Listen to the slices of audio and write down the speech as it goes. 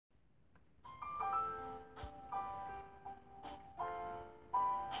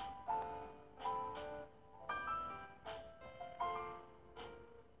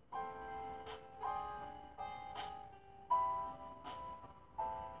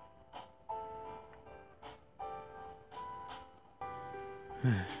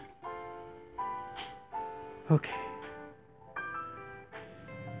Okay.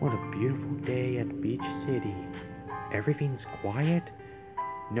 What a beautiful day at Beach City. Everything's quiet.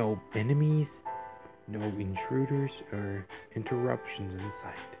 No enemies. No intruders or interruptions in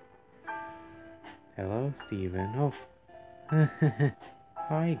sight. Hello, Steven. Oh.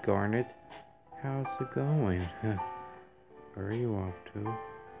 Hi, Garnet. How's it going? Where are you off to?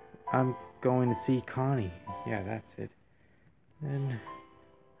 I'm going to see Connie. Yeah, that's it. And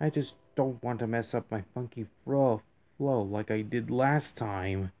I just don't want to mess up my funky flow like I did last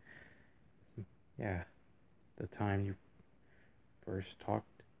time. Yeah, the time you first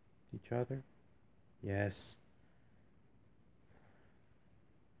talked to each other? Yes.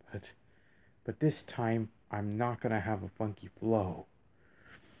 But this time, I'm not gonna have a funky flow.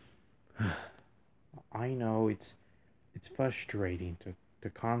 I know it's frustrating to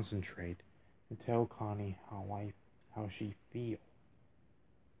concentrate and tell Connie how she feels.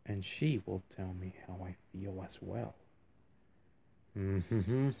 And she will tell me how I feel as well.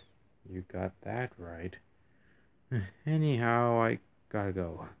 Mm-hmm. You got that right. Anyhow, I gotta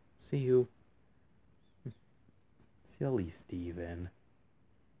go. See you. Silly Steven.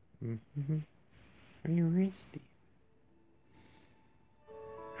 Mm-hmm. Where is Steve?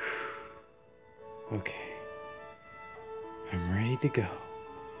 Okay. I'm ready to go.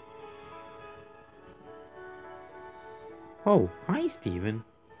 Oh, hi, Steven.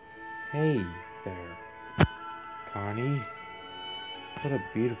 Hey there, Connie. What a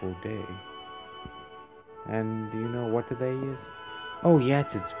beautiful day. And do you know what today is? Oh, yes,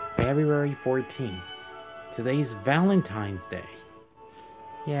 it's February 14th. Today's Valentine's Day.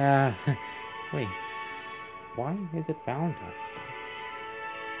 Yeah, wait, why is it Valentine's Day?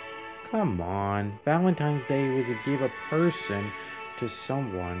 Come on, Valentine's Day was to give a person to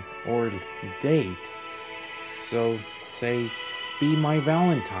someone or date. So, say, be my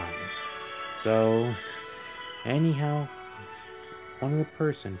Valentine. So, anyhow, one of the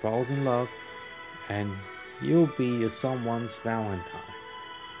person falls in love and you'll be someone's Valentine.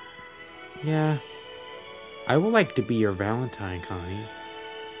 Yeah, I would like to be your Valentine, Connie.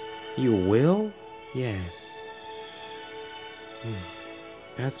 You will? Yes.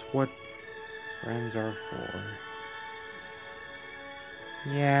 That's what friends are for.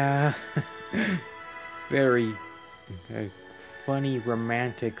 Yeah. Very funny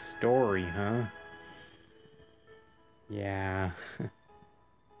romantic story, huh? Yeah.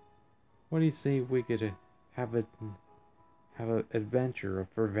 What do you say we could have an adventure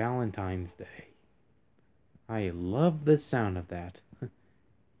for Valentine's Day? I love the sound of that.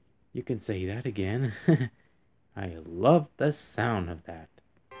 You can say that again. I love the sound of that.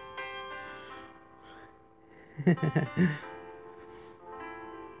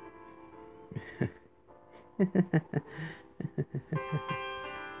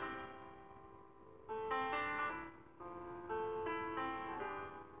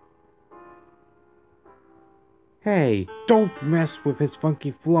 Hey, don't mess with his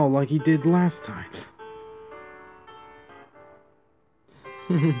funky flow like he did last time.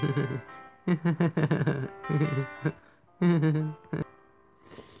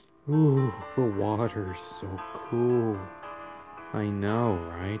 Ooh, the water's so cool. I know,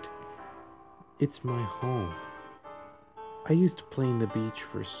 right? It's my home. I used to play in the beach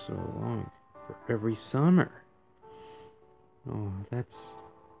for so long, for every summer. Oh, that's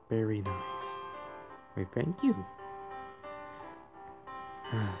very nice. Why, thank you.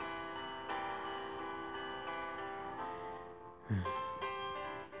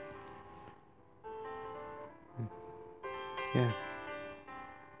 Yeah.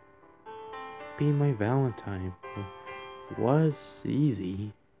 Being my Valentine was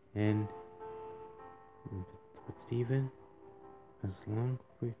easy, but Steven, as long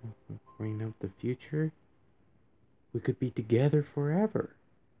as we can bring up the future, we could be together forever.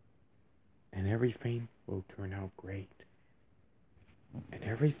 And everything will turn out great. And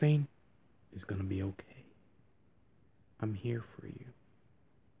everything is gonna be okay. I'm here for you.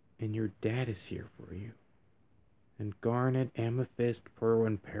 And your dad is here for you. And Garnet, Amethyst, Pearl,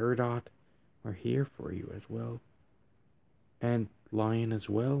 and Peridot are here for you as well. And Lion as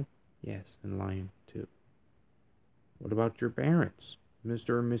well? Yes, and Lion too. What about your parents,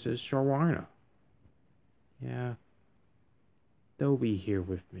 Mr. and Mrs. Shawarna? Yeah, they'll be here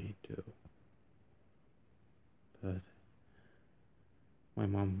with me too. But my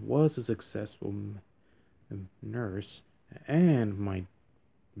mom was a successful nurse, and my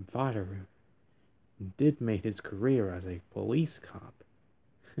father did make his career as a police cop.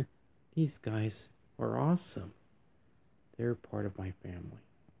 These guys are awesome. They're part of my family.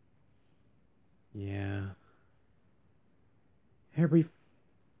 Yeah.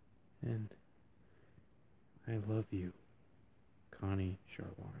 And I love you, Connie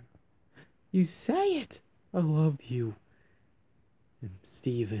Sharwarn. You say it! I love you. And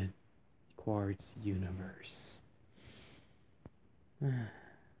Steven Quartz Universe.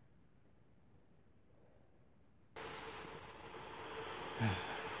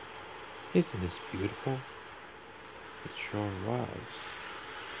 Isn't this beautiful? It sure was.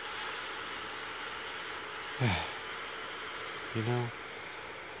 You know,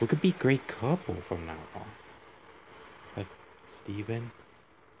 we could be a great couple from now on. But, Steven,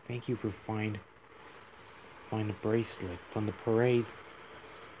 thank you for find a bracelet from the parade.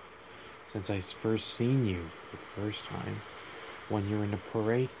 Since I first seen you for the first time, when you're in the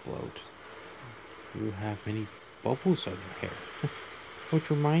parade float, you have many bubbles on your hair. Which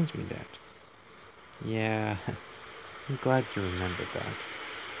reminds me that. Yeah, I'm glad you remembered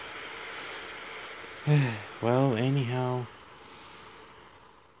that. Well, anyhow,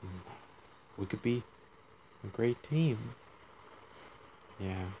 we could be a great team.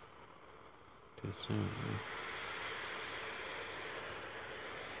 Yeah, too soon.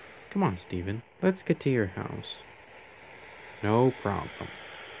 Come on, Steven. Let's get to your house. No problem.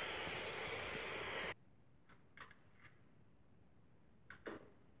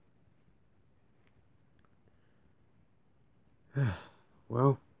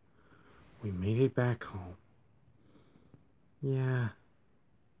 Well, we made it back home. Yeah.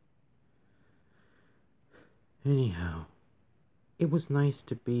 Anyhow, it was nice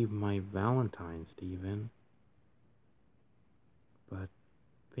to be my Valentine, Steven. But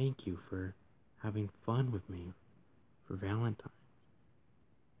thank you for having fun with me for Valentine.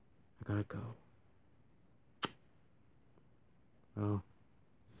 I gotta go. Well,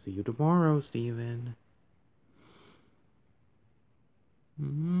 see you tomorrow, Steven.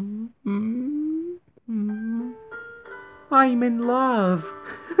 I'm in love.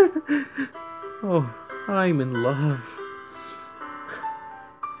 Oh, I'm in love.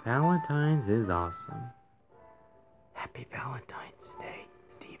 Valentine's is awesome. Happy Valentine's Day,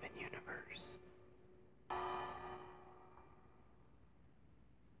 Steven Universe.